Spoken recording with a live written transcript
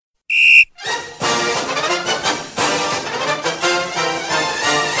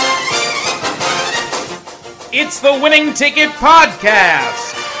It's the Winning Ticket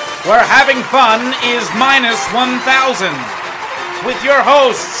Podcast, where having fun is minus 1,000. With your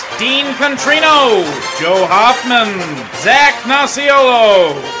hosts, Dean Contrino, Joe Hoffman, Zach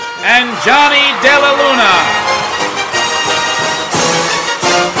Nasiolo, and Johnny Della Luna.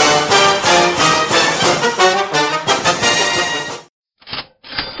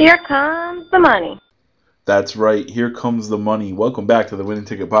 Here comes the money. That's right. Here comes the money. Welcome back to the Winning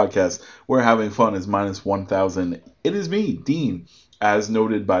Ticket Podcast, where having fun is minus 1,000. It is me, Dean, as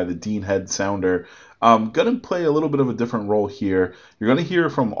noted by the Dean Head Sounder. I'm going to play a little bit of a different role here. You're going to hear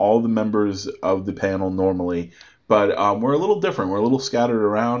from all the members of the panel normally, but we're a little different. We're a little scattered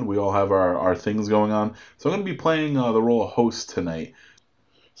around. We all have our things going on. So I'm going to be playing the role of host tonight.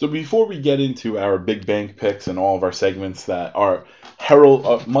 So before we get into our big bank picks and all of our segments that are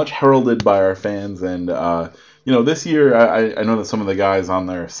much heralded by our fans, and this year I know that some of the guys on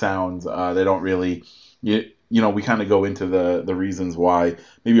their sounds they don't really, we kind of go into the reasons why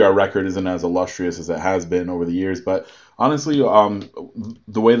maybe our record isn't as illustrious as it has been over the years. But honestly,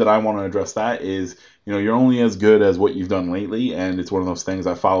 the way that I want to address that is, you're only as good as what you've done lately, and it's one of those things.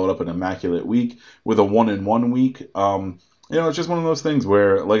 I followed up an immaculate week with a 1-1 week. It's just one of those things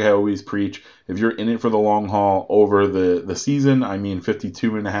where, like I always preach, if you're in it for the long haul over the season,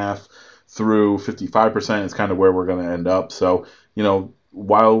 52.5 through 55% is kind of where we're going to end up. So,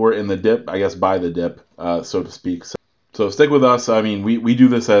 while we're in the dip, I guess buy the dip, so to speak. So stick with us. We do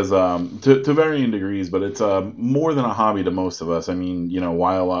this as to varying degrees, but it's more than a hobby to most of us.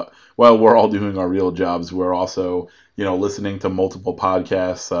 While we're all doing our real jobs, we're also listening to multiple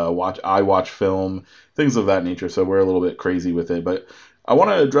podcasts, watch film, things of that nature. So we're a little bit crazy with it. But I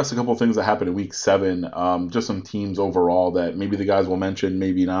want to address a couple of things that happened in Week 7. Just some teams overall that maybe the guys will mention,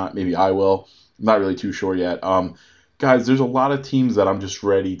 maybe not, maybe I will. I'm not really too sure yet. Guys, there's a lot of teams that I'm just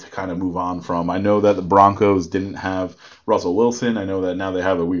ready to kind of move on from. I know that the Broncos didn't have Russell Wilson. I know that now they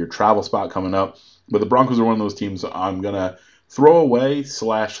have a weird travel spot coming up. But the Broncos are one of those teams I'm going to throw away /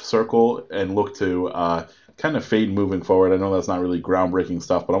 circle and look to kind of fade moving forward. I know that's not really groundbreaking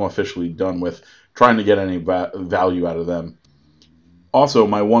stuff, but I'm officially done with trying to get any value out of them. Also,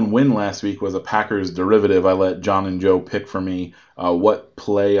 my one win last week was a Packers derivative. I let John and Joe pick for me what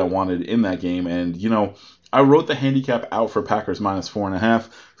play I wanted in that game. And, I wrote the handicap out for Packers minus 4.5,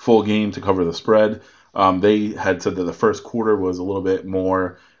 full game to cover the spread. They had said that the first quarter was a little bit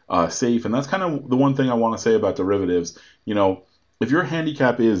more safe. And that's kind of the one thing I want to say about derivatives. If your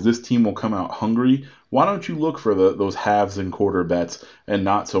handicap is this team will come out hungry, why don't you look for those halves and quarter bets and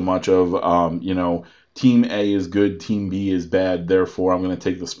not so much of, Team A is good, Team B is bad, therefore I'm going to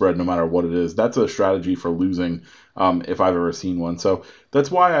take the spread no matter what it is. That's a strategy for losing if I've ever seen one. So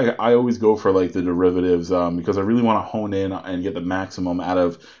that's why I always go for like the derivatives because I really want to hone in and get the maximum out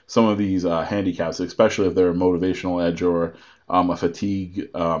of some of these handicaps, especially if they're a motivational edge or a fatigue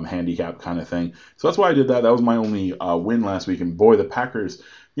handicap kind of thing. So that's why I did that. That was my only win last week. And boy, the Packers,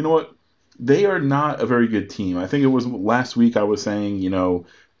 you know what? They are not a very good team. I think it was last week I was saying,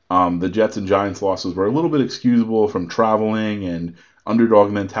 the Jets and Giants losses were a little bit excusable from traveling and underdog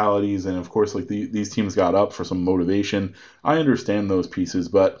mentalities. And, of course, like these teams got up for some motivation. I understand those pieces.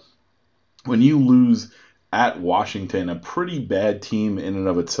 But when you lose at Washington, a pretty bad team in and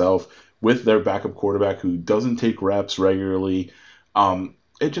of itself, with their backup quarterback who doesn't take reps regularly,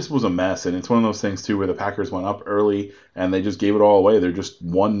 it just was a mess. And it's one of those things, too, where the Packers went up early and they just gave it all away. They're just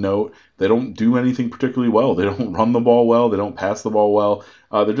one note. They don't do anything particularly well. They don't run the ball well. They don't pass the ball well.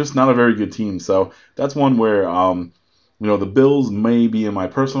 They're just not a very good team. So that's one where, the Bills may be in my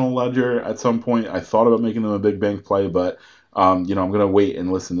personal ledger at some point. I thought about making them a big bank play, but, I'm going to wait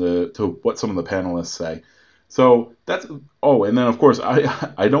and listen to what some of the panelists say. So that's – and then, of course,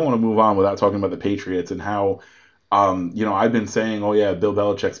 I don't want to move on without talking about the Patriots and how – I've been saying, Bill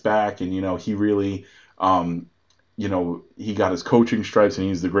Belichick's back, and, he really, he got his coaching stripes, and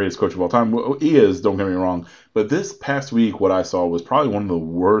he's the greatest coach of all time. Well, he is, don't get me wrong. But this past week, what I saw was probably one of the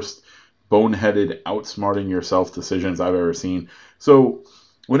worst boneheaded, outsmarting yourself decisions I've ever seen. So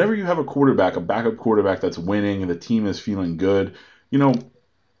whenever you have a backup quarterback that's winning, and the team is feeling good,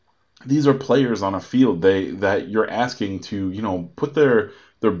 these are players on a field that you're asking to, put their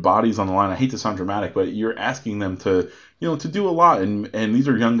bodies on the line. I hate to sound dramatic, but you're asking them to do a lot. And these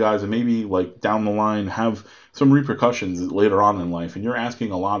are young guys and maybe like down the line have some repercussions later on in life. And you're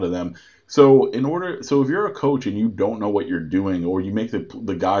asking a lot of them. So if you're a coach and you don't know what you're doing, or you make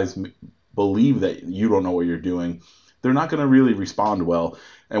the guys believe that you don't know what you're doing, they're not going to really respond well.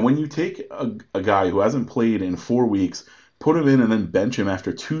 And when you take a guy who hasn't played in 4 weeks, put him in and then bench him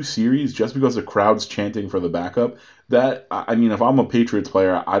after 2 series just because the crowd's chanting for the backup, if I'm a Patriots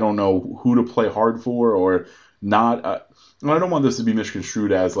player, I don't know who to play hard for, or not. And I don't want this to be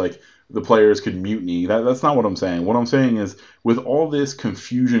misconstrued as like the players could mutiny. That's not what I'm saying. What I'm saying is, with all this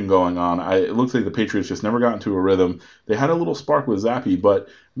confusion going on, it looks like the Patriots just never got into a rhythm. They had a little spark with Zappy, but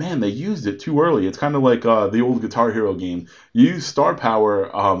man, they used it too early. It's kind of like the old Guitar Hero game. You used star power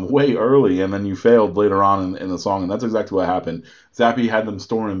way early, and then you failed later on in the song, and that's exactly what happened. Zappy had them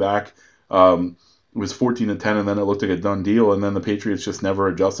storming back. It was 14-10, and then it looked like a done deal, and then the Patriots just never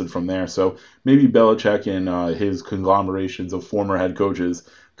adjusted from there. So maybe Belichick and his conglomerations of former head coaches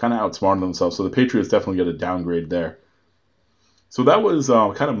kind of outsmarted themselves. So the Patriots definitely get a downgrade there. So that was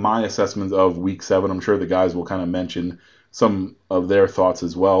kind of my assessment of Week 7. I'm sure the guys will kind of mention some of their thoughts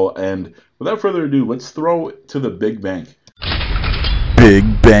as well. And without further ado, let's throw it to the Big Bank.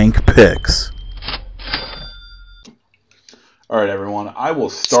 Big Bank Picks. All right, everyone. I will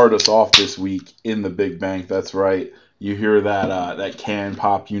start us off this week in the Big Bank. That's right. You hear that can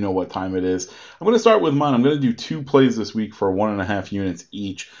pop. You know what time it is. I'm going to start with mine. I'm going to do 2 plays this week for 1.5 units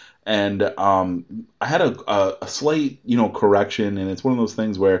each. And I had a slight, correction, and it's one of those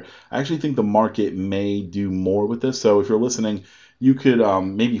things where I actually think the market may do more with this. So if you're listening, you could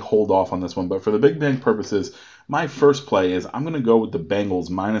maybe hold off on this one. But for the Big Bank purposes, my first play is I'm going to go with the Bengals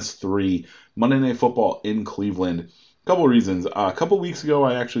 -3 Monday Night Football in Cleveland. A couple of reasons. A couple of weeks ago,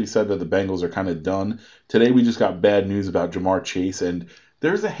 I actually said that the Bengals are kind of done. Today, we just got bad news about Jamar Chase, and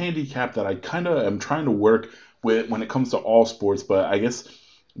there's a handicap that I kind of am trying to work with when it comes to all sports, but I guess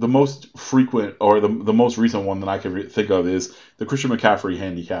the most frequent or the most recent one that I can think of is the Christian McCaffrey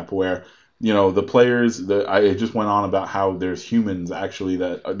handicap, where the players. I just went on about how there's humans actually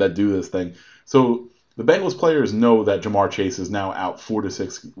that do this thing. So the Bengals players know that Jamar Chase is now out 4 to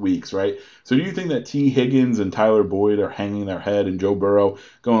 6 weeks, right? So do you think that T. Higgins and Tyler Boyd are hanging their head and Joe Burrow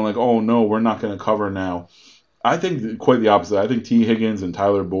going like, oh no, we're not going to cover now? I think quite the opposite. I think T. Higgins and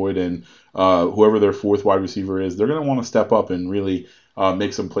Tyler Boyd and whoever their fourth wide receiver is, they're going to want to step up and really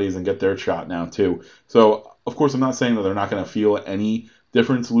make some plays and get their shot now too. So, of course, I'm not saying that they're not going to feel any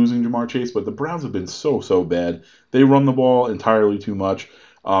difference losing Jamar Chase, but the Browns have been so bad. They run the ball entirely too much.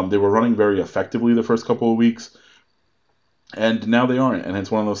 They were running very effectively the first couple of weeks, and now they aren't. And it's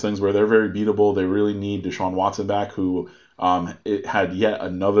one of those things where they're very beatable. They really need Deshaun Watson back, who it had yet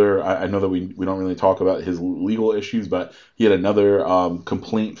another. I know that we don't really talk about his legal issues, but he had another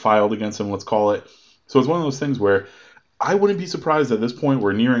complaint filed against him, let's call it. So it's one of those things where I wouldn't be surprised at this point.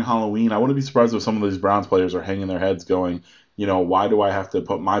 We're nearing Halloween. I wouldn't be surprised if some of these Browns players are hanging their heads going, why do I have to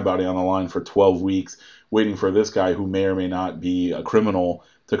put my body on the line for 12 weeks waiting for this guy who may or may not be a criminal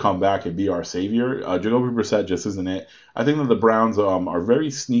to come back and be our savior? Jacoby Brissett just isn't it. I think that the Browns are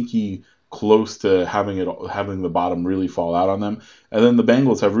very sneaky close to having the bottom really fall out on them. And then the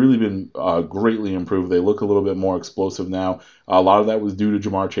Bengals have really been greatly improved. They look a little bit more explosive now. A lot of that was due to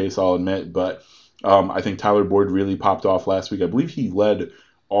Jamar Chase, I'll admit, but I think Tyler Boyd really popped off last week. I believe he led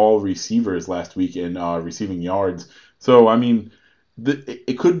all receivers last week in receiving yards. So, I mean,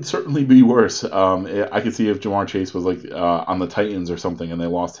 it could certainly be worse. I could see if Jamar Chase was like on the Titans or something and they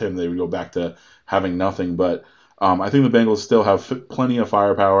lost him, they would go back to having nothing. But I think the Bengals still have plenty of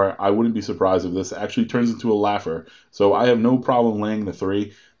firepower. I wouldn't be surprised if this actually turns into a laugher. So I have no problem laying the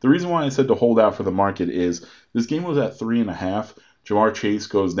 3. The reason why I said to hold out for the market is this game was at 3.5. Jamar Chase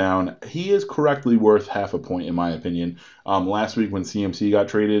goes down. He is correctly worth half a point, in my opinion. Last week when CMC got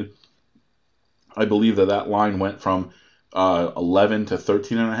traded, I believe that line went from 11 to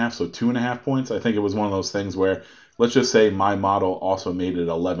 13.5, so 2.5 points. I think it was one of those things where, let's just say my model also made it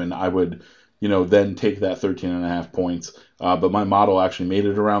 11. I would, then take that 13.5 points. But my model actually made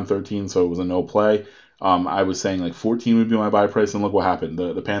it around 13, so it was a no play. I was saying like 14 would be my buy price, and look what happened.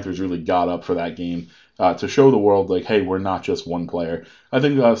 The Panthers really got up for that game to show the world, like, hey, we're not just one player. I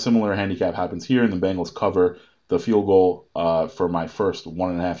think a similar handicap happens here, and the Bengals cover the field goal for my first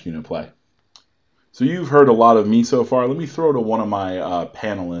 1.5 unit play. So you've heard a lot of me so far. Let me throw to one of my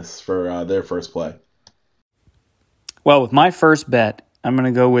panelists for their first play. Well, with my first bet, I'm going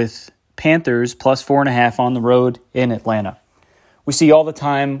to go with Panthers plus 4.5 on the road in Atlanta. We see all the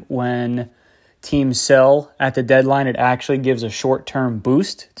time when teams sell at the deadline, it actually gives a short-term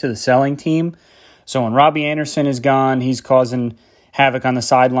boost to the selling team. So when Robbie Anderson is gone, he's causing havoc on the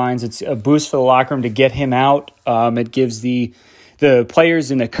sidelines. It's a boost for the locker room to get him out. It gives the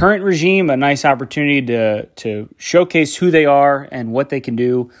players in the current regime a nice opportunity to showcase who they are and what they can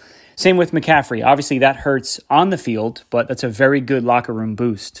do. Same with McCaffrey. Obviously, that hurts on the field, but that's a very good locker room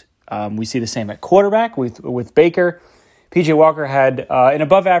boost. We see the same at quarterback with Baker. P.J. Walker had an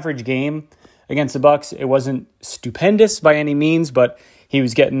above-average game against the Bucs. It wasn't stupendous by any means, but he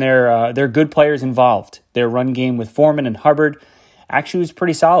was getting their good players involved. Their run game with Foreman and Hubbard actually was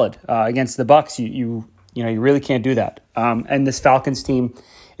pretty solid against the Bucs. You You really can't do that. And this Falcons team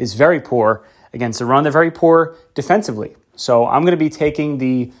is very poor against the run. They're very poor defensively. So I'm going to be taking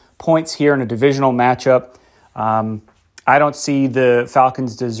the points here in a divisional matchup. I don't see the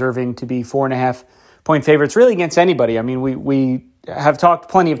Falcons deserving to be 4.5-point favorites really against anybody. I mean, we have talked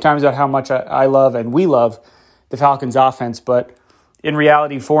plenty of times about how much I love and we love the Falcons offense, but in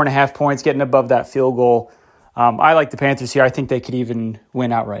reality, 4.5 points, getting above that field goal. I like the Panthers here. I think they could even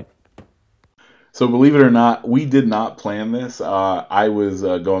win outright. So believe it or not, we did not plan this. I was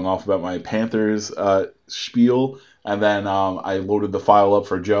going off about my Panthers spiel, and then I loaded the file up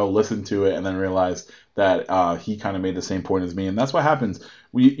for Joe, listened to it, and then realized that he kind of made the same point as me, and that's what happens.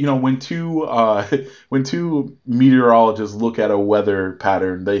 When two meteorologists look at a weather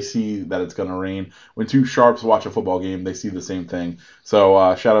pattern, they see that it's going to rain. When two sharps watch a football game, they see the same thing.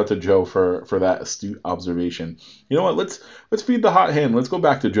 So shout out to Joe for that astute observation. You know what? Let's feed the hot hand. Let's go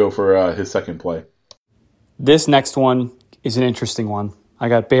back to Joe for his second play. This next one is an interesting one. I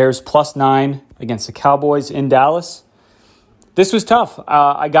got Bears +9 against the Cowboys in Dallas. This was tough.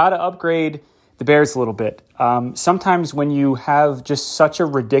 I got to upgrade the Bears a little bit. Sometimes when you have just such a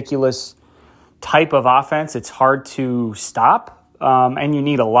ridiculous type of offense, it's hard to stop, and you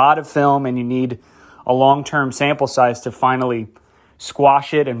need a lot of film, and you need a long-term sample size to finally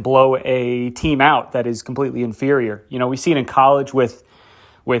squash it and blow a team out that is completely inferior. We see it in college with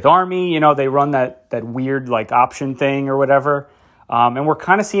Army. They run that weird option thing or whatever, and we're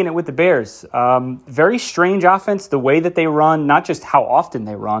kind of seeing it with the Bears. Very strange offense, the way that they run, not just how often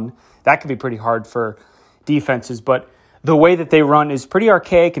they run. That could be pretty hard for defenses, but the way that they run is pretty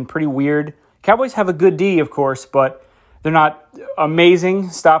archaic and pretty weird. Cowboys have a good D, of course, but they're not amazing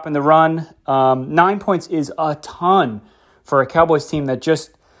stopping the run. 9 points is a ton for a Cowboys team that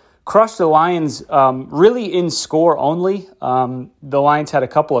just crushed the Lions really in score only. The Lions had a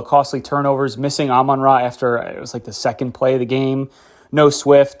couple of costly turnovers, missing Amon-Ra after it was the second play of the game. No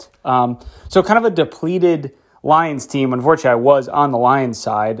Swift. So kind of a depleted Lions team. Unfortunately, I was on the Lions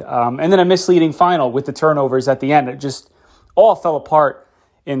side. And then a misleading final with the turnovers at the end. It just all fell apart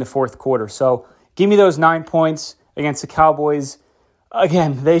in the fourth quarter. So give me those 9 points against the Cowboys.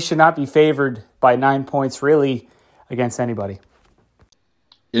 Again, they should not be favored by 9 points really against anybody.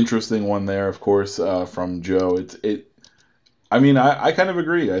 Interesting one there, of course, from Joe. I kind of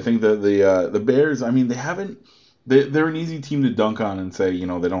agree. I think that the Bears, they're an easy team to dunk on and say,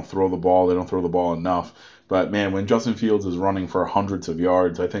 they don't throw the ball enough. But, man, when Justin Fields is running for hundreds of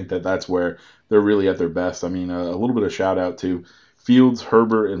yards, I think that's where they're really at their best. A little bit of shout-out to Fields,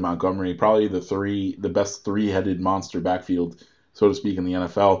 Herbert, and Montgomery, probably the best three-headed monster backfield, so to speak, in the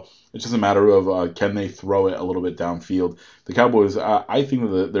NFL. It's just a matter of can they throw it a little bit downfield. The Cowboys, I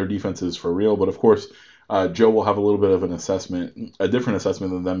think that their defense is for real, but, of course, Joe will have a little bit of a different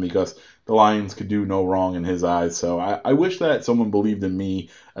assessment than them because the Lions could do no wrong in his eyes. So I wish that someone believed in me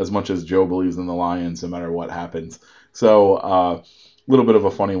as much as Joe believes in the Lions no matter what happens. So a little bit of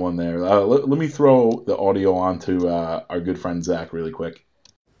a funny one there. Let me throw the audio on to our good friend Zach really quick.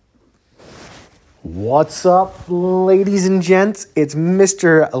 What's up, ladies and gents? It's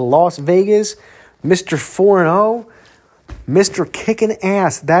Mr. Las Vegas, Mr. 4-0. Mr. Kicking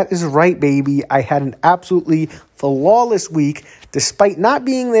Ass. That is right, baby. I had an absolutely flawless week, despite not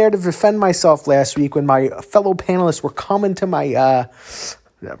being there to defend myself last week when my fellow panelists were coming to my,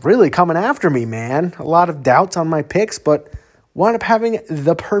 really coming after me, man. A lot of doubts on my picks, but wound up having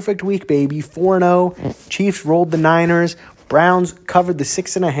the perfect week, baby. 4-0. Chiefs rolled the Niners. Browns covered the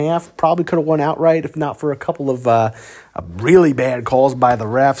 6.5. Probably could have won outright if not for a couple of really bad calls by the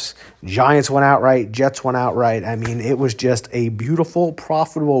refs. Giants went outright. Jets went outright. It was just a beautiful,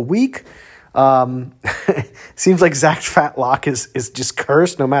 profitable week. Seems like Zach's fat lock is just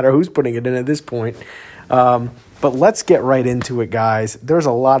cursed no matter who's putting it in at this point. But let's get right into it, guys. There's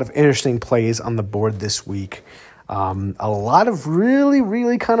a lot of interesting plays on the board this week. A lot of really,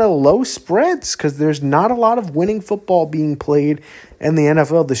 really kind of low spreads because there's not a lot of winning football being played in the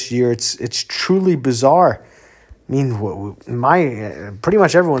NFL this year. It's truly bizarre. Pretty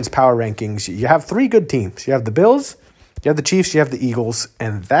much everyone's power rankings, you have three good teams. You have the Bills, you have the Chiefs, you have the Eagles,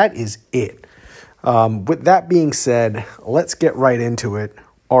 and that is it. With that being said, let's get right into it.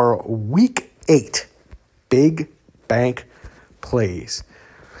 Our Week 8 Big Bank plays.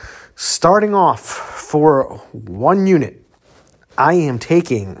 Starting off for one unit, I am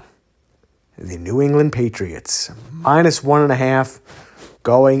taking the New England Patriots, -1.5,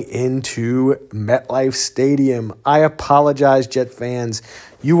 going into MetLife Stadium. I apologize, Jet fans.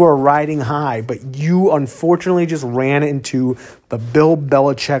 You were riding high, but you unfortunately just ran into the Bill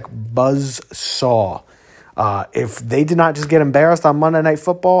Belichick buzzsaw. If they did not just get embarrassed on Monday Night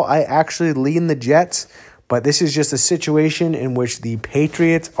Football, I actually lean the Jets. But this is just a situation in which the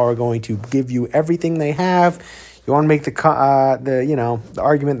Patriots are going to give you everything they have. You want to make the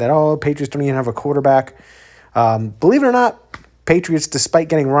argument that Patriots don't even have a quarterback. Believe it or not, Patriots, despite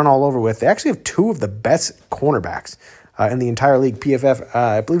getting run all over with, they actually have two of the best cornerbacks in the entire league. PFF,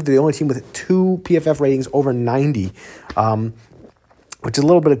 I believe they're the only team with 2 PFF ratings over 90, which is a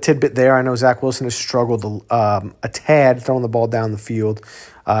little bit of tidbit there. I know Zach Wilson has struggled a tad throwing the ball down the field,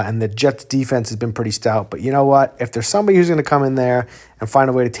 and the Jets' defense has been pretty stout. But you know what? If there's somebody who's going to come in there and find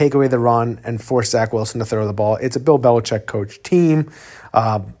a way to take away the run and force Zach Wilson to throw the ball, it's a Bill Belichick coach team.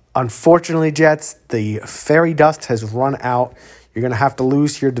 Unfortunately, Jets, the fairy dust has run out. You're going to have to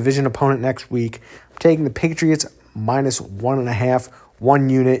lose to your division opponent next week. I'm taking the Patriots -1.5, 1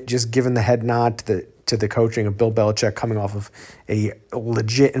 unit, just given the head nod to the coaching of Bill Belichick coming off of a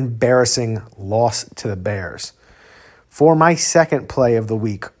legit embarrassing loss to the Bears. For my second play of the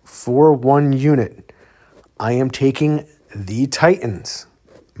week, for 1 unit, I am taking the Titans,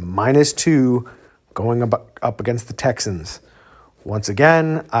 -2, going up against the Texans. Once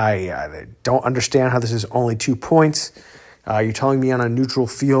again, I don't understand how this is only 2 points. You're telling me on a neutral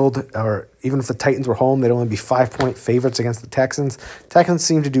field, or even if the Titans were home, they'd only be 5-point favorites against the Texans. Texans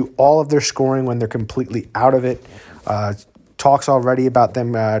seem to do all of their scoring when they're completely out of it. Talks already about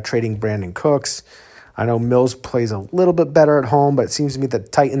them trading Brandon Cooks. I know Mills plays a little bit better at home, but it seems to me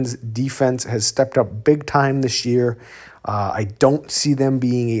that Titans' defense has stepped up big time this year. I don't see them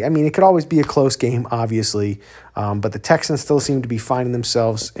being it could always be a close game, obviously, but the Texans still seem to be finding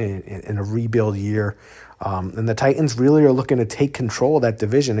themselves in a rebuild year. And the Titans really are looking to take control of that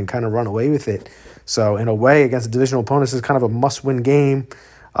division and kind of run away with it. So in a way, against divisional opponents, it's kind of a must-win game.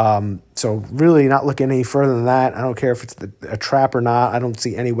 So really not looking any further than that. I don't care if it's a trap or not. I don't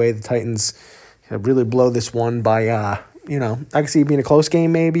see any way the Titans really blow this one by, I can see it being a close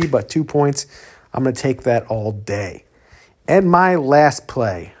game maybe, but 2 points, I'm going to take that all day. And my last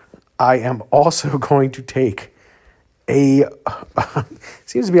play, I am also going to take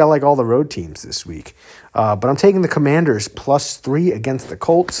seems to be like all the road teams this week. But I'm taking the Commanders +3 against the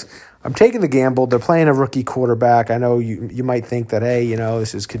Colts. I'm taking the gamble. They're playing a rookie quarterback. I know you might think that, hey,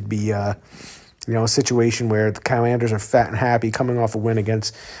 this could be a situation where the Commanders are fat and happy coming off a win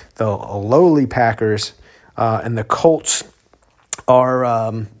against the lowly Packers, and the Colts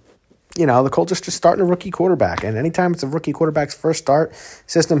are the Colts are just starting a rookie quarterback. And anytime it's a rookie quarterback's first start,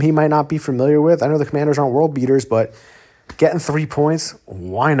 system he might not be familiar with. I know the Commanders aren't world beaters, but getting 3 points,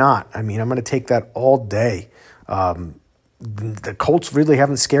 why not? I'm going to take that all day. The Colts really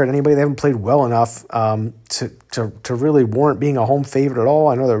haven't scared anybody. They haven't played well enough to really warrant being a home favorite at all.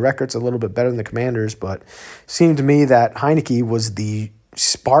 I know their record's a little bit better than the Commanders, but it seemed to me that Heineke was the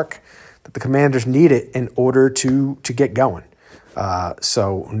spark that the Commanders needed in order to get going.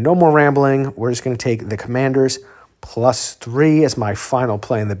 So no more rambling. We're just going to take the Commanders +3 as my final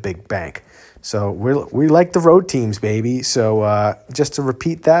play in the big bank. So we like the road teams, baby. So just to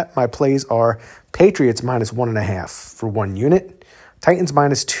repeat that, my plays are Patriots -1.5 for 1 unit, Titans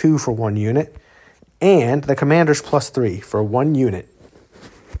 -2 for 1 unit, and the Commanders +3 for 1 unit.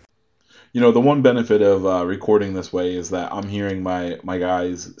 The one benefit of recording this way is that I'm hearing my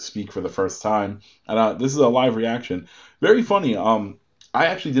guys speak for the first time, and this is a live reaction. Very funny. I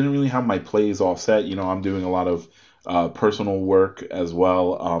actually didn't really have my plays all set. I'm doing a lot of personal work as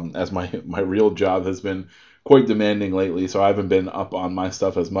well, as my real job has been quite demanding lately, so I haven't been up on my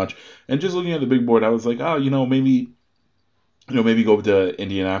stuff as much. And just looking at the big board, I was like, maybe go to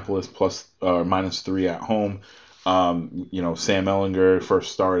Indianapolis -3 at home. Sam Ellinger,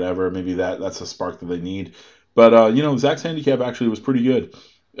 first start ever. Maybe that's a spark that they need. But Zach's handicap actually was pretty good.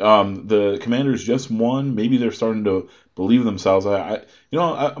 The Commanders just won. Maybe they're starting to believe themselves.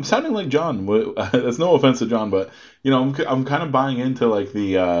 I'm sounding like John. That's no offense to John, but I'm kind of buying into like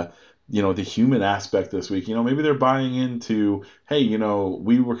the human aspect this week. Maybe they're buying into, hey,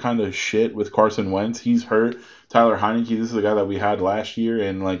 we were kind of shit with Carson Wentz. He's hurt. Tyler Heineke, this is the guy that we had last year,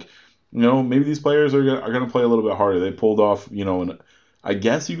 and maybe these players are going to play a little bit harder. They pulled off, I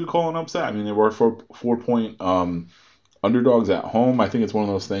guess you could call an upset. They were 4-point underdogs at home. I think it's one of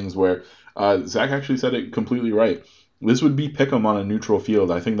those things where Zach actually said it completely right. This would be pick 'em on a neutral field.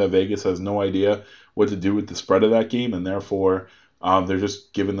 I think that Vegas has no idea what to do with the spread of that game, and therefore they're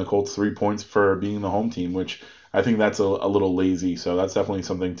just giving the Colts 3 points for being the home team, which I think that's a little lazy. So that's definitely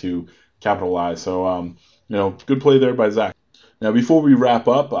something to capitalize. So, good play there by Zach. Now, before we wrap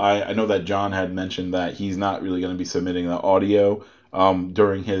up, I know that John had mentioned that he's not really going to be submitting the audio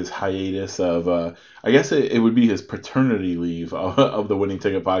during his hiatus of, I guess it would be his paternity leave of the Winning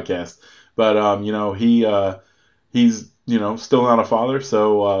Ticket podcast. But he's still not a father.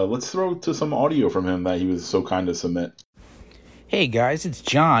 So let's throw to some audio from him that he was so kind to submit. Hey guys, it's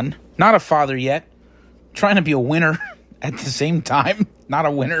John. Not a father yet. Trying to be a winner at the same time. Not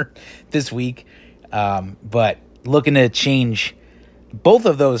a winner this week. But looking to change both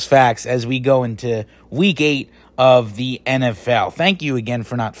of those facts as we go into week 8 of the NFL. Thank you again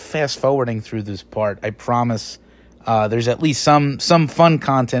for not fast forwarding through this part. I promise there's at least some fun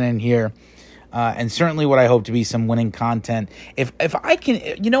content in here. And certainly what I hope to be some winning content. If I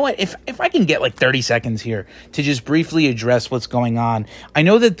can, you know what, if I can get like 30 seconds here to just briefly address what's going on. I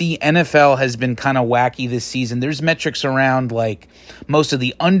know that the NFL has been kind of wacky this season. There's metrics around like most of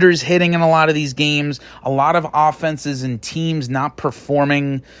the unders hitting in a lot of these games, a lot of offenses and teams not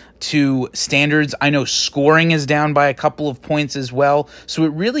performing to standards. I know scoring is down by a couple of points as well. So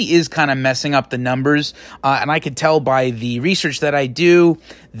it really is kind of messing up the numbers. And I could tell by the research that I do,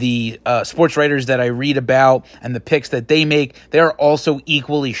 the sports writers that I read about, and the picks that they make, they're also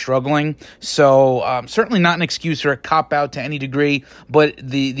equally struggling. So certainly not an excuse or a cop-out to any degree, but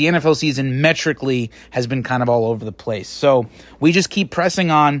the NFL season metrically has been kind of all over the place. So we just keep pressing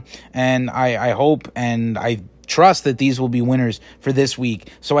on, and I hope and I trust that these will be winners for this week.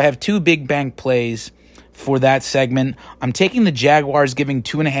 So I have 2 big bank plays for that segment. I'm taking the Jaguars, giving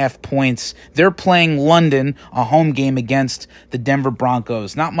 2.5 points. They're playing London, a home game against the Denver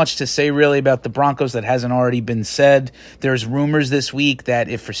Broncos. Not much to say really about the Broncos that hasn't already been said. There's rumors this week that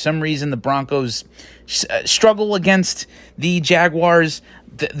if for some reason the Broncos struggle against the Jaguars,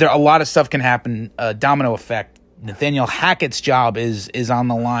 a lot of stuff can happen, domino effect. Nathaniel Hackett's job is on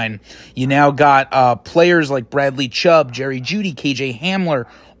the line. You now got players like Bradley Chubb, Jerry Jeudy, KJ Hamler,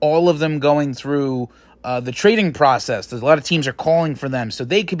 all of them going through the trading process. There's a lot of teams are calling for them, so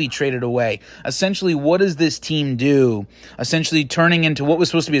they could be traded away. Essentially, what does this team do? Essentially turning into what was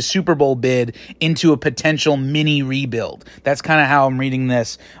supposed to be a Super Bowl bid into a potential mini rebuild. That's kind of how I'm reading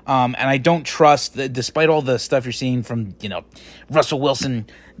this. And I don't trust that, despite all the stuff you're seeing from, Russell Wilson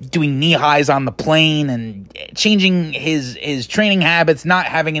doing knee highs on the plane and changing his training habits, not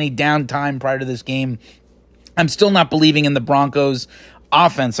having any downtime prior to this game. I'm still not believing in the Broncos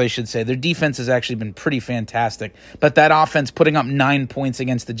offense, I should say. Their defense has actually been pretty fantastic. But that offense putting up 9 points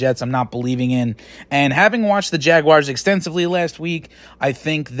against the Jets, I'm not believing in. And having watched the Jaguars extensively last week, I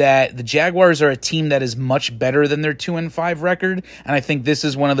think that the Jaguars are a team that is much better than their 2-5 record. And I think this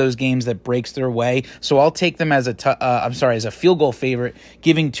is one of those games that breaks their way. So I'll take them as a field goal favorite,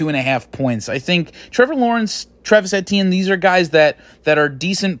 giving 2.5 points. I think Trevor Lawrence, Travis Etienne, these are guys that are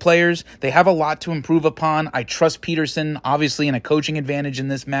decent players. They have a lot to improve upon. I trust Peterson, obviously, in a coaching advantage in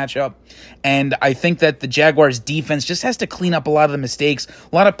this matchup. And I think that the Jaguars' defense just has to clean up a lot of the mistakes,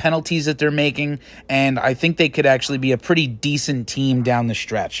 a lot of penalties that they're making. And I think they could actually be a pretty decent team down the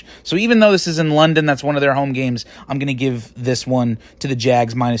stretch. So even though this is in London, that's one of their home games, I'm going to give this one to the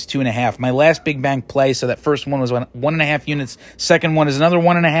Jags minus 2.5. My last big bank play, so that first one was 1.5 units. Second one is another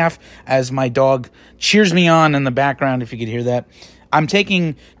 1.5, as my dog cheers me on in the background, if you could hear that. I'm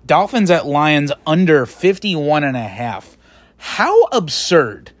taking Dolphins at Lions under 51.5. How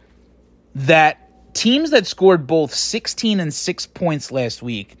absurd that teams that scored both 16 and 6 points last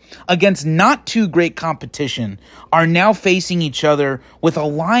week against not too great competition are now facing each other with a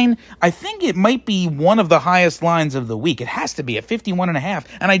line. I think it might be one of the highest lines of the week. It has to be at 51.5.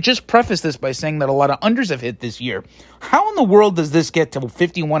 And I just prefaced this by saying that a lot of unders have hit this year. How in the world does this get to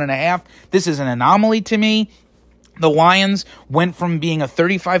 51.5? This is an anomaly to me. The Lions went from being a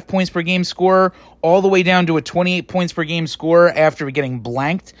 35 points per game scorer all the way down to a 28 points per game scorer after getting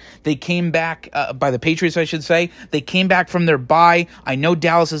blanked. They came back by the Patriots, I should say. They came back from their bye. I know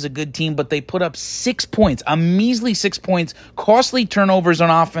Dallas is a good team, but they put up 6 points, a measly 6 points, costly turnovers on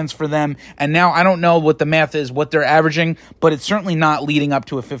offense for them. And now I don't know what the math is, what they're averaging, but it's certainly not leading up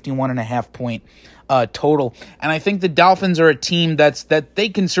to a 51.5 point total. And I think the Dolphins are a team that they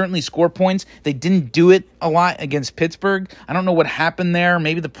can certainly score points. They didn't do it a lot against Pittsburgh. I don't know what happened there.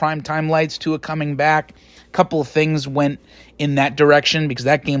 Maybe the primetime lights, Tua coming back. A couple of things went in that direction because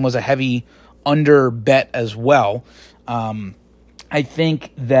that game was a heavy under bet as well. I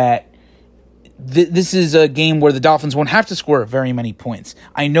think that this is a game where the Dolphins won't have to score very many points.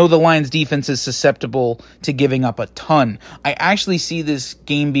 I know the Lions defense is susceptible to giving up a ton. I actually see this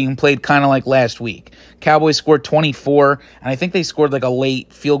game being played kind of like last week. Cowboys scored 24, and I think they scored like a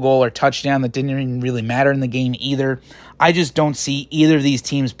late field goal or touchdown that didn't even really matter in the game either. I just don't see either of these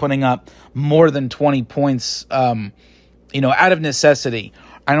teams putting up more than 20 points, out of necessity.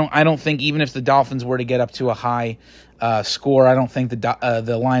 I don't think even if the Dolphins were to get up to a high score, I don't think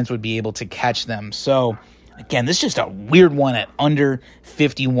the Lions would be able to catch them. So, Again, this is just a weird one at under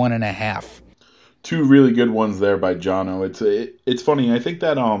 51.5. Two really good ones there by Jono. It's funny. I think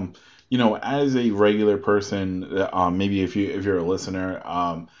that as a regular person, maybe if you're a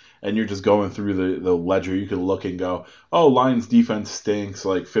listener, and you're just going through the ledger, you could look and go, oh, Lions defense stinks,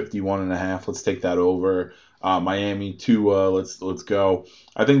 like 51.5. Let's take that over. Miami Tua, let's go.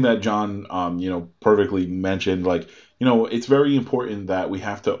 I think that John, perfectly mentioned, like, it's very important that we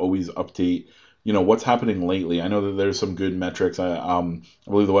have to always update what's happening lately. I know that there's some good metrics. I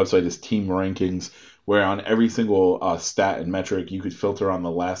believe the website is Team Rankings, where on every single stat and metric you could filter on the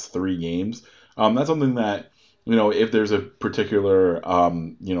last 3 games. That's something that if there's a particular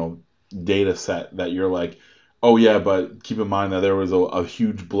data set that you're like, oh yeah, but keep in mind that there was a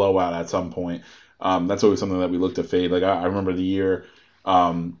huge blowout at some point. That's always something that we look to fade. Like I remember the year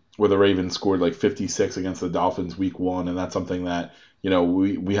where the Ravens scored like 56 against the Dolphins week 1, and that's something that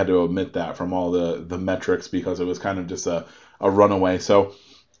we had to omit that from all the metrics because it was kind of just a runaway. So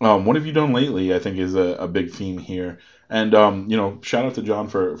what have you done lately, I think, is a big theme here. And shout out to John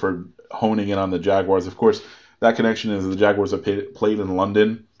for honing in on the Jaguars. Of course, that connection is the Jaguars have played in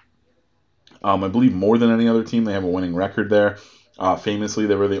London. I believe more than any other team. They have a winning record there. Famously,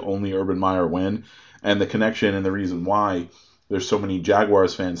 they were the only Urban Meyer win. And the connection and the reason why there's so many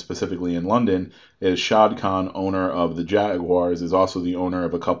Jaguars fans specifically in London is Shad Khan, owner of the Jaguars, is also the owner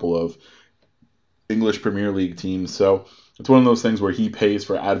of a couple of English Premier League teams. So it's one of those things where he pays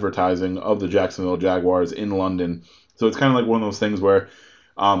for advertising of the Jacksonville Jaguars in London. So it's kind of like one of those things where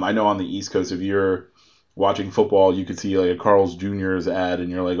I know on the East Coast, if you're watching football, you could see like a Carl's Jr.'s ad and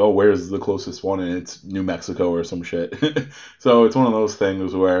you're like, oh, where's the closest one? And it's New Mexico or some shit. So it's one of those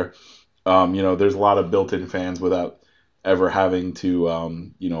things where, there's a lot of built-in fans without ever having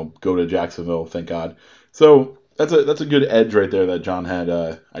to, go to Jacksonville, thank God. So that's a good edge right there that John had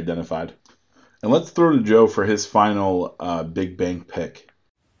identified. And let's throw to Joe for his final big bank pick.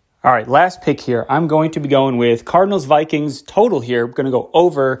 All right, last pick here. I'm going to be going with Cardinals-Vikings total here. I'm going to go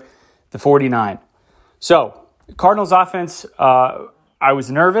over the 49. So, Cardinals offense, I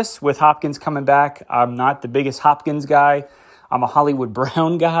was nervous with Hopkins coming back. I'm not the biggest Hopkins guy. I'm a Hollywood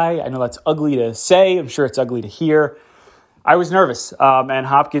Brown guy. I know that's ugly to say. I'm sure it's ugly to hear. I was nervous. And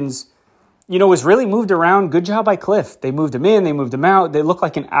Hopkins, was really moved around. Good job by Cliff. They moved him in. They moved him out. They look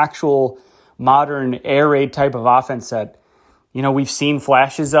like an actual modern air raid type of offense that, we've seen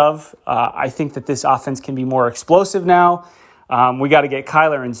flashes of. I think that this offense can be more explosive now. We got to get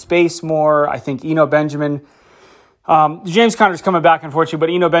Kyler in space more. I think Eno Benjamin, James Conner's coming back, unfortunately,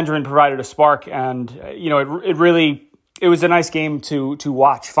 but Eno Benjamin provided a spark, and it was a nice game to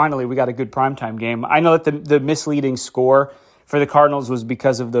watch. Finally, we got a good primetime game. I know that the misleading score for the Cardinals was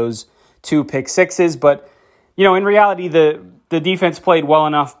because of those 2 pick sixes, but in reality, the defense played well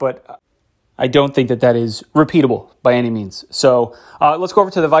enough, but I don't think that is repeatable by any means. So let's go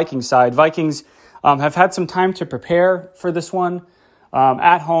over to the Vikings side. Vikings have had some time to prepare for this one.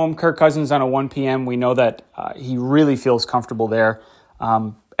 At home, Kirk Cousins on a 1 p.m. We know that he really feels comfortable there.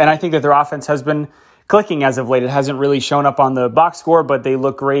 And I think that their offense has been clicking as of late. It hasn't really shown up on the box score, but they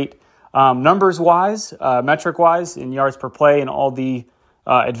look great numbers-wise, metric-wise, in yards per play and all the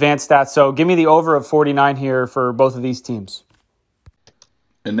advanced stats. So give me the over of 49 here for both of these teams.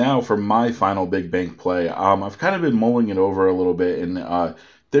 And now for my final big bank play. I've kind of been mulling it over a little bit, and I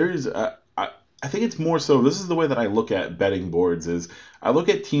think it's more so, this is the way that I look at betting boards, is I look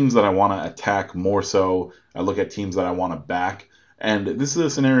at teams that I want to attack more so. I look at teams that I want to back. And this is a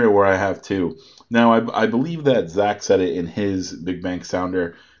scenario where I have 2. Now, I believe that Zach said it in his Big Bank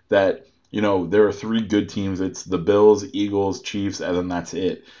Sounder that, there are 3 good teams. It's the Bills, Eagles, Chiefs, and then that's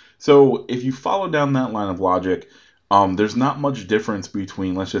it. So if you follow down that line of logic, there's not much difference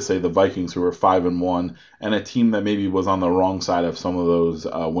between, let's just say, the Vikings, who are 5-1, and a team that maybe was on the wrong side of some of those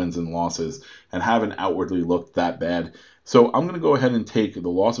wins and losses and haven't outwardly looked that bad. So I'm going to go ahead and take the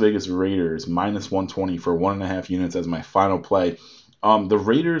Las Vegas Raiders minus 120 for 1.5 units as my final play. The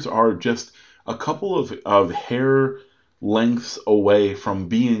Raiders are just a couple of hair lengths away from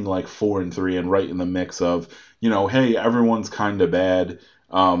being like 4-3 and right in the mix of, hey, everyone's kind of bad.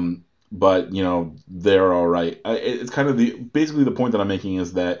 But they're all right. It's kind of basically the point that I'm making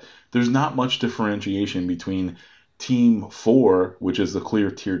is that there's not much differentiation between team 4, which is the clear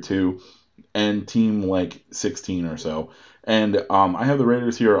tier 2, and team like 16 or so. And I have the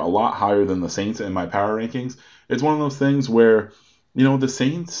Raiders here a lot higher than the Saints in my power rankings. It's one of those things where, the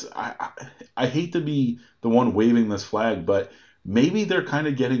Saints, I hate to be the one waving this flag, but maybe they're kind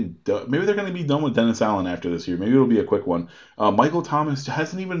of getting done. Maybe they're going to be done with Dennis Allen after this year. Maybe it'll be a quick one. Michael Thomas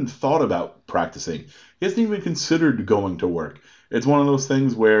hasn't even thought about practicing. He hasn't even considered going to work. It's one of those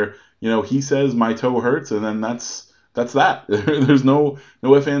things where, he says my toe hurts, and then that's that. There's no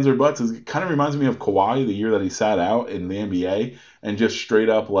ifs, ands, or buts. It kind of reminds me of Kawhi the year that he sat out in the NBA and just straight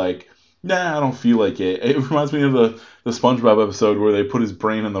up like, nah, I don't feel like it. It reminds me of the SpongeBob episode where they put his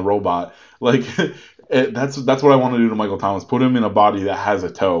brain in the robot. Like that's what I want to do to Michael Thomas. Put him in a body that has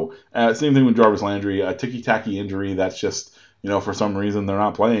a toe. Same thing with Jarvis Landry. A ticky-tacky injury that's just, for some reason they're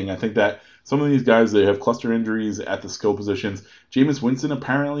not playing. I think that some of these guys, they have cluster injuries at the skill positions. Jameis Winston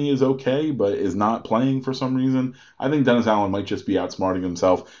apparently is okay, but is not playing for some reason. I think Dennis Allen might just be outsmarting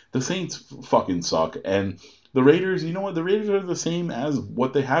himself. The Saints fucking suck. And the Raiders, you know what? The Raiders are the same as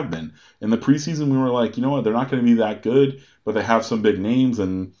what they have been. In the preseason, we were like, you know what? They're not going to be that good, but they have some big names,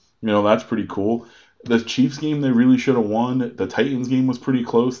 and, that's pretty cool. The Chiefs game, they really should have won. The Titans game was pretty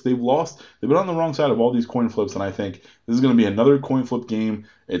close. They've lost. They've been on the wrong side of all these coin flips, and I think this is going to be another coin flip game.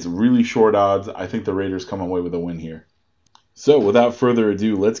 It's really short odds. I think the Raiders come away with a win here. So, without further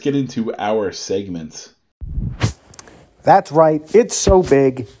ado, let's get into our segments. That's right. It's so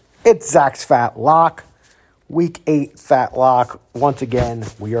big. It's Zach's Fat Lock. Week 8 Fat Lock. Once again,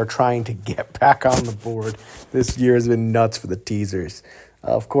 we are trying to get back on the board. This year has been nuts for the teasers.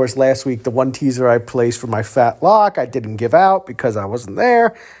 Of course, last week, the one teaser I placed for my Fat Lock, I didn't give out because I wasn't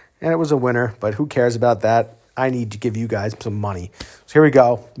there, and it was a winner, but who cares about that? I need to give you guys some money. So here we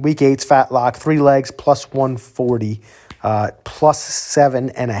go. Week 8's Fat Lock, 3 legs, plus 140, plus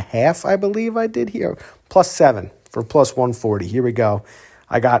 7.5, I believe I did here. Plus 7 for plus 140. Here we go.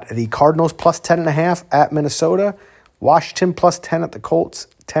 I got the Cardinals plus 10.5 at Minnesota, Washington plus 10 at the Colts,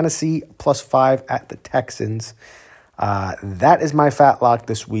 Tennessee plus 5 at the Texans. That is my Fat Lock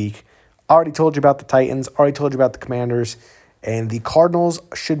this week. Already told you about the Titans. Already told you about the Commanders. And the Cardinals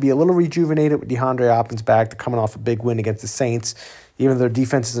should be a little rejuvenated with DeAndre Hopkins back. They're coming off a big win against the Saints, even though their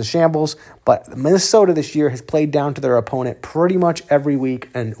defense is in shambles. But Minnesota this year has played down to their opponent pretty much every week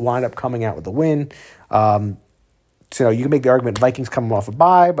and wind up coming out with a win. So you can make the argument Vikings coming off a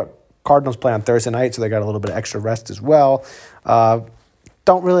bye, but Cardinals play on Thursday night, so they got a little bit of extra rest as well.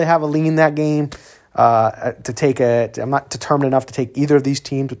 Don't really have a lean that game. I'm not determined enough to take either of these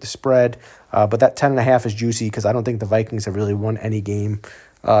teams with the spread, but that 10.5 is juicy because I don't think the Vikings have really won any game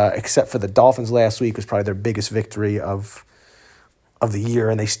except for the Dolphins last week was probably their biggest victory of the year,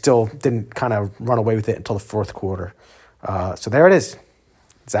 and they still didn't kind of run away with it until the fourth quarter. So there it is.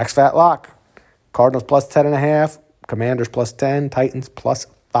 Zach's Fat Lock. Cardinals plus 10.5, Commanders plus 10, Titans plus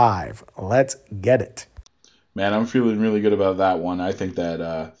 5. Let's get it. Man, I'm feeling really good about that one. I think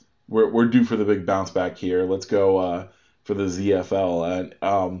that we're due for the big bounce back here. Let's go for the ZFL. And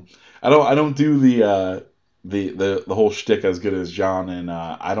I don't do the whole shtick as good as John, and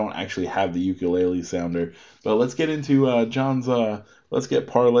I don't actually have the ukulele sounder. But let's get into John's. Let's get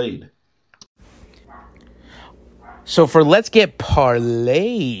parlayed. So for Let's Get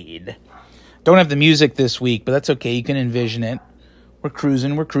Parlayed, don't have the music this week, but that's okay. You can envision it. We're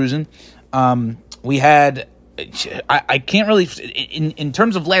cruising. We had, I can't really, in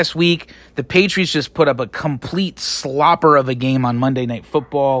terms of last week, the Patriots just put up a complete slopper of a game on Monday Night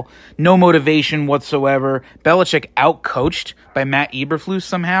Football. No motivation whatsoever. Belichick outcoached by Matt Eberflus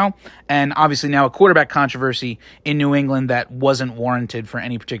somehow. And obviously now a quarterback controversy in New England that wasn't warranted for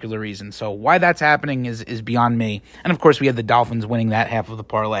any particular reason. So why that's happening is beyond me. And of course we had the Dolphins winning that half of the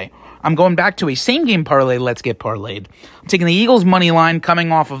parlay. I'm going back to a same-game parlay. Let's get parlayed. I'm taking the Eagles' money line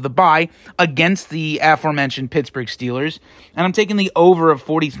coming off of the bye against the aforementioned Pittsburgh Steelers. And I'm taking the over of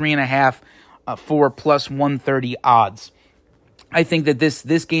 43.5 for plus 130 odds. I think that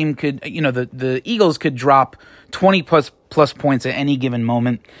this game could, the Eagles could drop 20 plus points at any given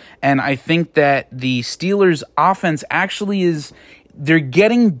moment. And I think that the Steelers' offense actually they're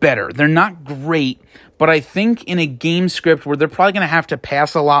getting better. They're not great, but I think in a game script where they're probably going to have to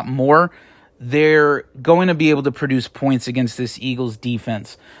pass a lot more, they're going to be able to produce points against this Eagles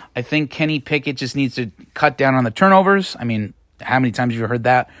defense. I think Kenny Pickett just needs to cut down on the turnovers. I mean, how many times have you heard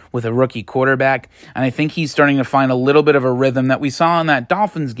that with a rookie quarterback? And I think he's starting to find a little bit of a rhythm that we saw in that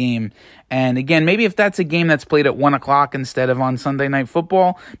Dolphins game. And again, maybe if that's a game that's played at 1 o'clock instead of on Sunday Night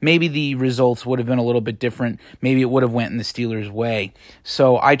Football, maybe the results would have been a little bit different. Maybe it would have went in the Steelers' way.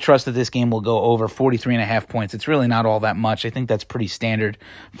 So I trust that this game will go over 43.5 points. It's really not all that much. I think that's pretty standard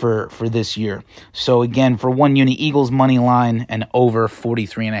for this year. So again, for one unit, Eagles money line and over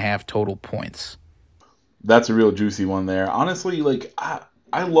 43.5 total points. That's a real juicy one there. Honestly,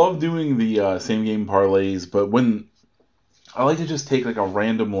 I love doing the same game parlays, but when I like to just take a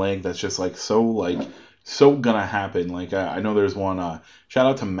random leg that's just so gonna happen. I know there's one. Shout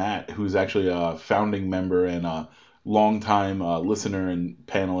out to Matt, who's actually a founding member and a longtime listener and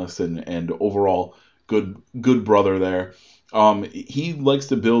panelist and overall good brother there. He likes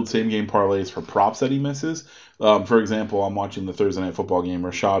to build same game parlays for props that he misses. For example, I'm watching the Thursday night football game.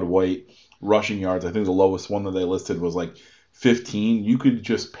 Rashad White rushing yards. I think the lowest one that they listed was like 15. You could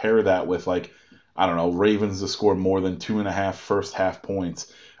just pair that with like, I don't know, Ravens to score more than 2.5 first half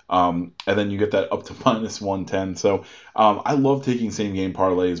points. And then you get that up to minus 110. So I love taking same game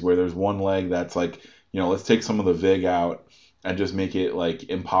parlays where there's one leg that's like, let's take some of the vig out and just make it like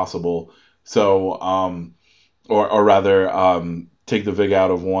impossible. So, or rather, take the vig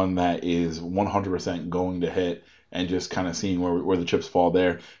out of one that is 100% going to hit and just kind of seeing where the chips fall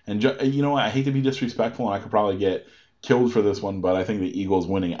there. And I hate to be disrespectful, and I could probably get killed for this one, but I think the Eagles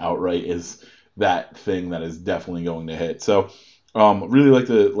winning outright is that thing that is definitely going to hit. So, really like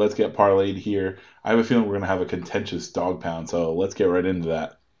the let's get parlayed here. I have a feeling we're going to have a contentious dog pound, so let's get right into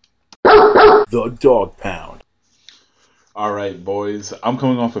that. The Dog Pound. All right, boys. I'm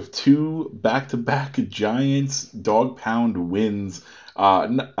coming off of 2 back-to-back Giants dog pound wins. I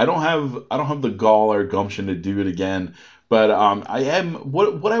don't have the gall or gumption to do it again, but I am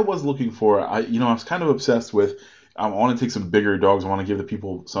what I was looking for. I was kind of obsessed with. I want to take some bigger dogs. I want to give the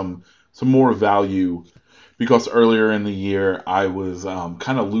people some more value because earlier in the year I was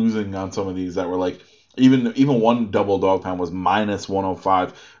kind of losing on some of these that were like. Even one double dog pound was minus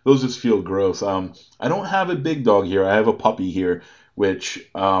 105. Those just feel gross. I don't have a big dog here. I have a puppy here,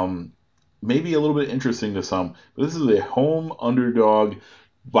 which may be a little bit interesting to some. But this is a home underdog.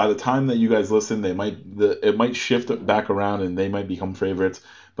 By the time that you guys listen, it might shift back around and they might become favorites.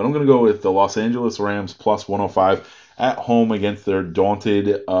 But I'm going to go with the Los Angeles Rams plus 105 at home against their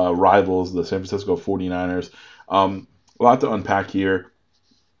daunted rivals, the San Francisco 49ers. A lot to unpack here.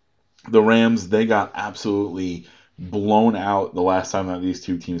 The Rams, they got absolutely blown out the last time that these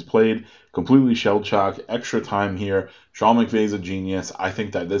two teams played. Completely shell-shocked. Extra time here. Sean McVay's a genius. I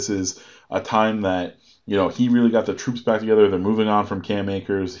think that this is a time that, he really got the troops back together. They're moving on from Cam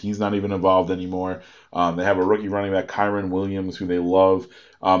Akers. He's not even involved anymore. They have a rookie running back, Kyron Williams, who they love.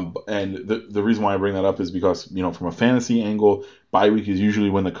 And the reason why I bring that up is because, from a fantasy angle, bye week is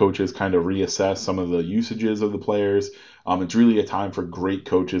usually when the coaches kind of reassess some of the usages of the players. It's really a time for great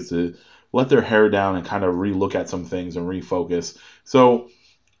coaches to let their hair down and kind of relook at some things and refocus. So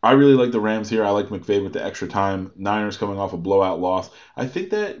I really like the Rams here. I like McVay with the extra time. Niners coming off a blowout loss. I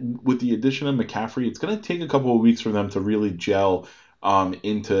think that with the addition of McCaffrey, it's going to take a couple of weeks for them to really gel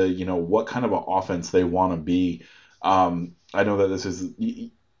into, what kind of an offense they want to be. I know that this is...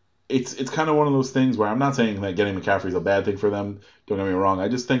 It's kind of one of those things where I'm not saying that getting McCaffrey is a bad thing for them. Don't get me wrong. I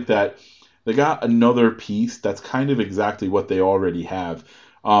just think that they got another piece that's kind of exactly what they already have.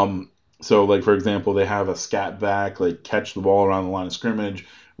 So, like, for example, they have a scat back, like, catch the ball around the line of scrimmage,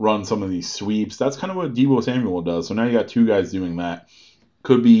 run some of these sweeps. That's kind of what Deebo Samuel does. So now you got two guys doing that.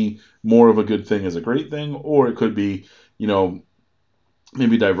 Could be more of a good thing as a great thing, or it could be,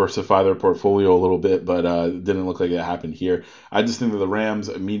 maybe diversify their portfolio a little bit, but it didn't look like it happened here. I just think that the Rams'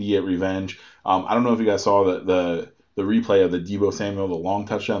 immediate revenge. I don't know if you guys saw the replay of the Deebo Samuel, the long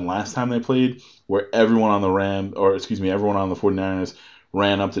touchdown last time they played, where everyone on the everyone on the 49ers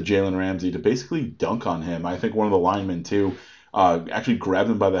ran up to Jalen Ramsey to basically dunk on him. I think one of the linemen, too, actually grabbed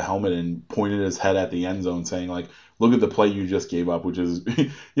him by the helmet and pointed his head at the end zone saying, like, look at the play you just gave up, which is,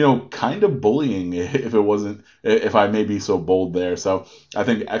 kind of bullying if I may be so bold there. So I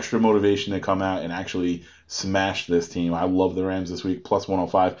think extra motivation to come out and actually smash this team. I love the Rams this week, plus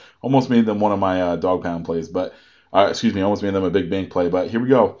 105. Almost made them one of my dog pound plays, but, almost made them a big bank play. But here we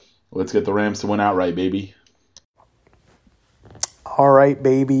go. Let's get the Rams to win outright, baby. All right,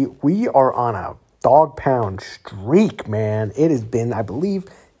 baby. We are on a dog pound streak, man. It has been, I believe,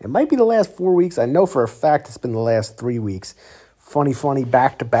 it might be the last 4 weeks. I know for a fact it's been the last 3 weeks. Funny,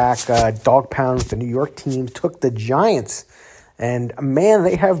 back-to-back dog pound with the New York teams. Took the Giants. And, man,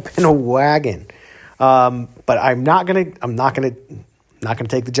 they have been a wagon. But I'm not gonna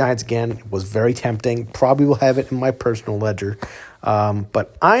take the Giants again. It was very tempting. Probably will have it in my personal ledger.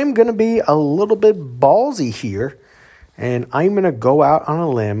 But I'm going to be a little bit ballsy here. And I'm going to go out on a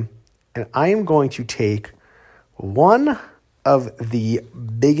limb, and I am going to take one of the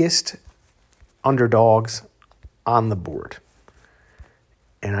biggest underdogs on the board.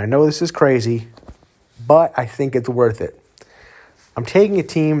 And I know this is crazy, but I think it's worth it. I'm taking a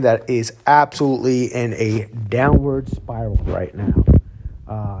team that is absolutely in a downward spiral right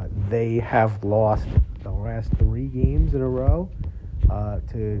now. They have lost the last 3 games in a row.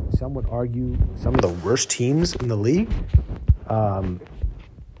 To some would argue some of the worst teams in the league. And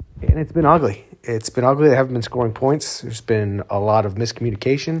it's been ugly. They haven't been scoring points. There's been a lot of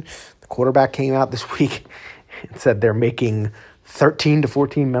miscommunication. The quarterback came out this week and said they're making 13 to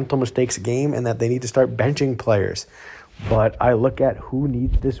 14 mental mistakes a game and that they need to start benching players. But I look at who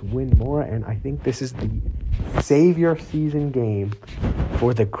needs this win more, and I think this is the savior season game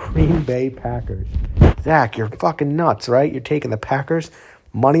for the Green Bay Packers. Zach, you're fucking nuts, right? You're taking the Packers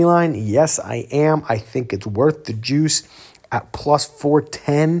money line. Yes, I am. I think it's worth the juice at plus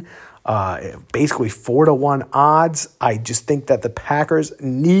 410. Basically 4-1 odds. I just think that the Packers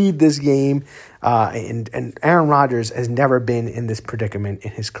need this game. And Aaron Rodgers has never been in this predicament in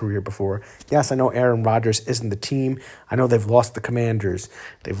his career before. Yes, I know Aaron Rodgers isn't the team. I know they've lost the Commanders.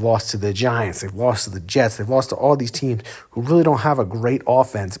 They've lost to the Giants. They've lost to the Jets. They've lost to all these teams who really don't have a great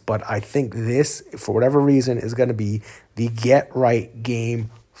offense. But I think this, for whatever reason, is going to be the get-right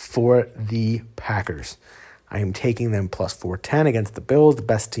game for the Packers. I am taking them plus 410 against the Bills, the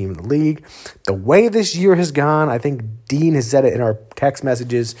best team in the league. The way this year has gone, I think Dean has said it in our text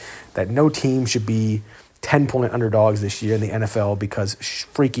messages that no team should be 10-point underdogs this year in the NFL because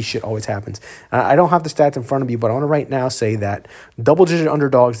freaky shit always happens. I don't have the stats in front of me, but I want to right now say that double-digit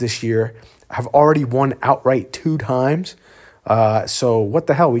underdogs this year have already won outright 2 times. So what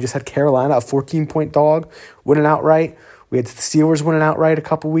the hell? We just had Carolina, a 14-point dog, winning outright. We had the Steelers winning outright a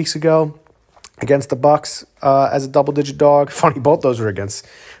couple weeks ago against the Bucs as a double-digit dog. Funny, both those were against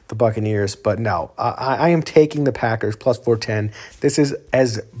the Buccaneers. But no, I am taking the Packers plus 410. This is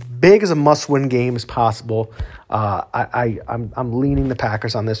as big as a must-win game as possible. I'm leaning the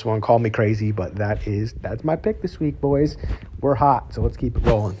Packers on this one. Call me crazy, but that's my pick this week, boys. We're hot, so let's keep it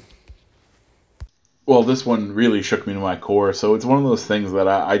rolling. Well, this one really shook me to my core. So it's one of those things that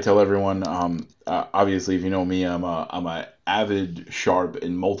I tell everyone. Obviously, if you know me, I'm a avid sharp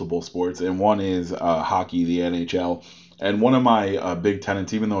in multiple sports, and one is hockey, the NHL. And one of my big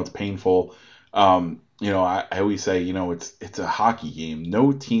tenets, even though it's painful, I always say, it's a hockey game.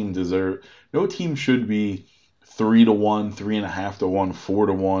 No team should be 3-1, 3.5-1,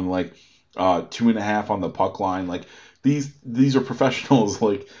 4-1, like 2.5 on the puck line. Like these are professionals.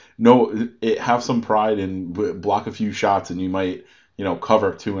 Like have some pride and block a few shots, and you might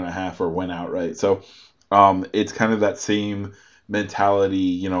cover 2.5 or win outright. So it's kind of that same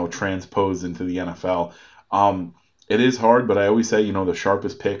mentality, transposed into the NFL. It is hard, but I always say, the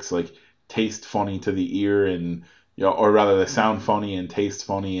sharpest picks like taste funny to the ear, and or rather they sound funny and taste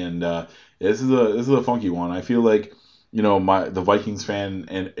funny. And this is a funky one. I feel like the Vikings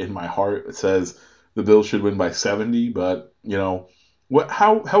fan in my heart says the Bills should win by 70, but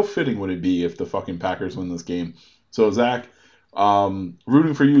how fitting would it be if the fucking Packers win this game? So Zach,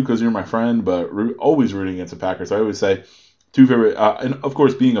 rooting for you because you're my friend, but always rooting against the Packers. I always say 2 favorite, and of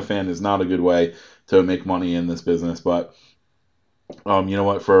course being a fan is not a good way to make money in this business, but you know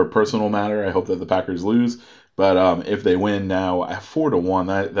what, for a personal matter, I hope that the Packers lose, but if they win now at 4-1,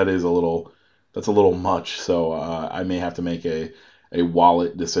 that's a little much, so I may have to make a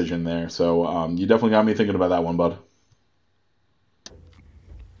wallet decision there. So you definitely got me thinking about that one, bud.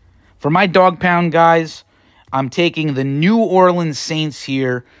 For my dog pound, guys, I'm taking the New Orleans Saints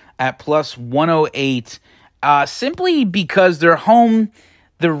here at plus 108, simply because they're home.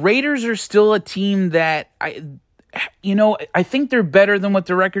 The Raiders are still a team that I think they're better than what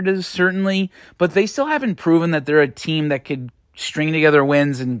the record is, certainly, but they still haven't proven that they're a team that could string together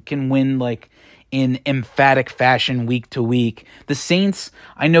wins and can win like in emphatic fashion week to week. The Saints,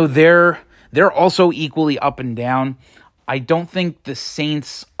 I know they're also equally up and down. I don't think the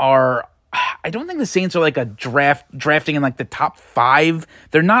Saints are like a drafting in like the top 5.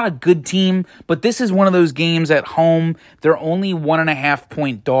 They're not a good team, but this is one of those games at home. They're only 1.5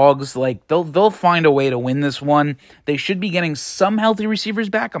 point dogs. Like they'll find a way to win this one. They should be getting some healthy receivers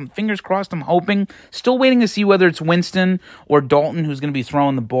back. I'm fingers crossed. I'm hoping. Still waiting to see whether it's Winston or Dalton who's going to be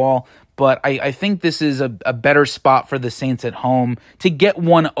throwing the ball. But I think this is a better spot for the Saints at home to get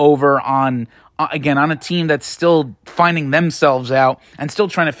one over on a team that's still finding themselves out and still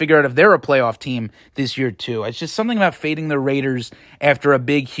trying to figure out if they're a playoff team this year too. It's just something about fading the Raiders after a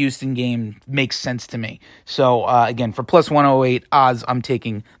big Houston game makes sense to me. So again, for plus 108 odds, I'm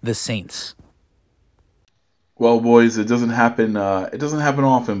taking the Saints. Well, boys, it doesn't happen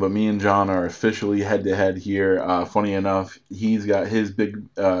often, but me and John are officially head-to-head here. Funny enough, he's got his I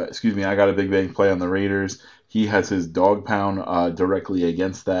got a big play on the Raiders. He has his dog pound directly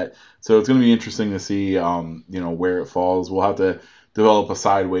against that. So it's going to be interesting to see, where it falls. We'll have to develop a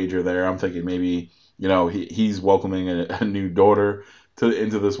side wager there. I'm thinking maybe, he's welcoming a new daughter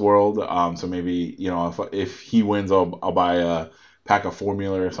into this world. So maybe, if he wins, I'll buy a pack of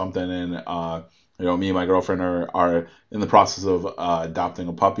formula or something, and me and my girlfriend are in the process of adopting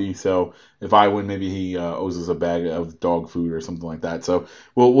a puppy. So if I win, maybe he owes us a bag of dog food or something like that. So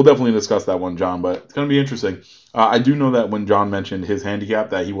we'll definitely discuss that one, John. But it's going to be interesting. I do know that when John mentioned his handicap,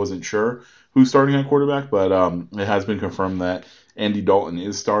 that he wasn't sure. who's starting at quarterback, but it has been confirmed that Andy Dalton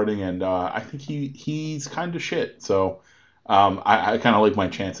is starting, and I think he's kind of shit. So I kind of like my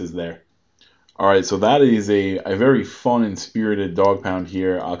chances there. All right, so that is a very fun and spirited dog pound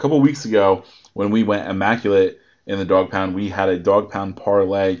here. A couple weeks ago, when we went immaculate in the dog pound, we had a dog pound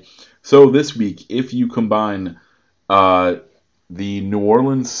parlay. So this week, if you combine the New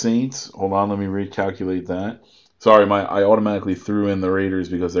Orleans Saints, hold on, let me recalculate that. Sorry, I automatically threw in the Raiders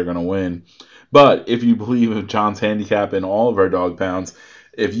because they're going to win. But if you believe in John's handicap in all of our dog pounds,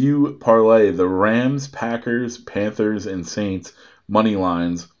 if you parlay the Rams, Packers, Panthers, and Saints money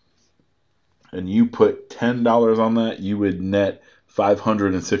lines, and you put $10 on that, you would net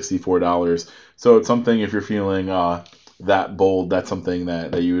 $564. So it's something, if you're feeling that bold, that's something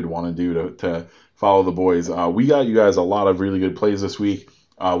that you would want to do to follow the boys. We got you guys a lot of really good plays this week.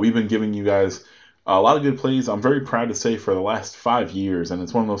 We've been giving you guys a lot of good plays. I'm very proud to say for the last 5 years, and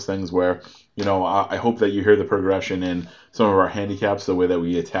it's one of those things where, I hope that you hear the progression in some of our handicaps, the way that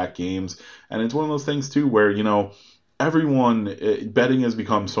we attack games. And it's one of those things too where, betting has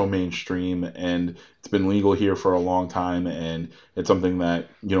become so mainstream, and it's been legal here for a long time, and it's something that,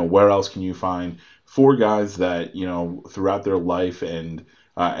 where else can you find 4 guys that, throughout their life, and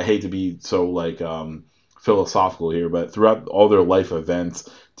I hate to be so philosophical here, but throughout all their life events,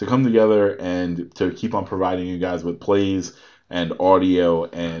 to come together and to keep on providing you guys with plays and audio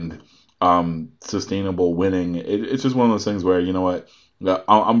and sustainable winning. It's just one of those things where, you know what,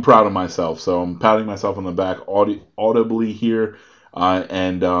 I'm proud of myself, so I'm patting myself on the back audibly here,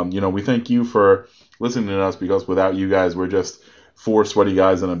 we thank you for listening to us, because without you guys, we're just 4 sweaty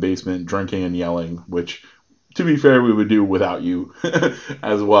guys in a basement drinking and yelling, which, to be fair, we would do without you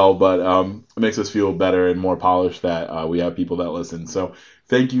as well, but it makes us feel better and more polished that we have people that listen. So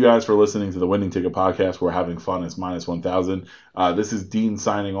thank you guys for listening to the Winning Ticket Podcast. We're having fun. It's minus 1,000. This is Dean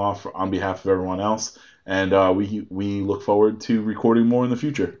signing off on behalf of everyone else. And we look forward to recording more in the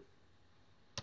future.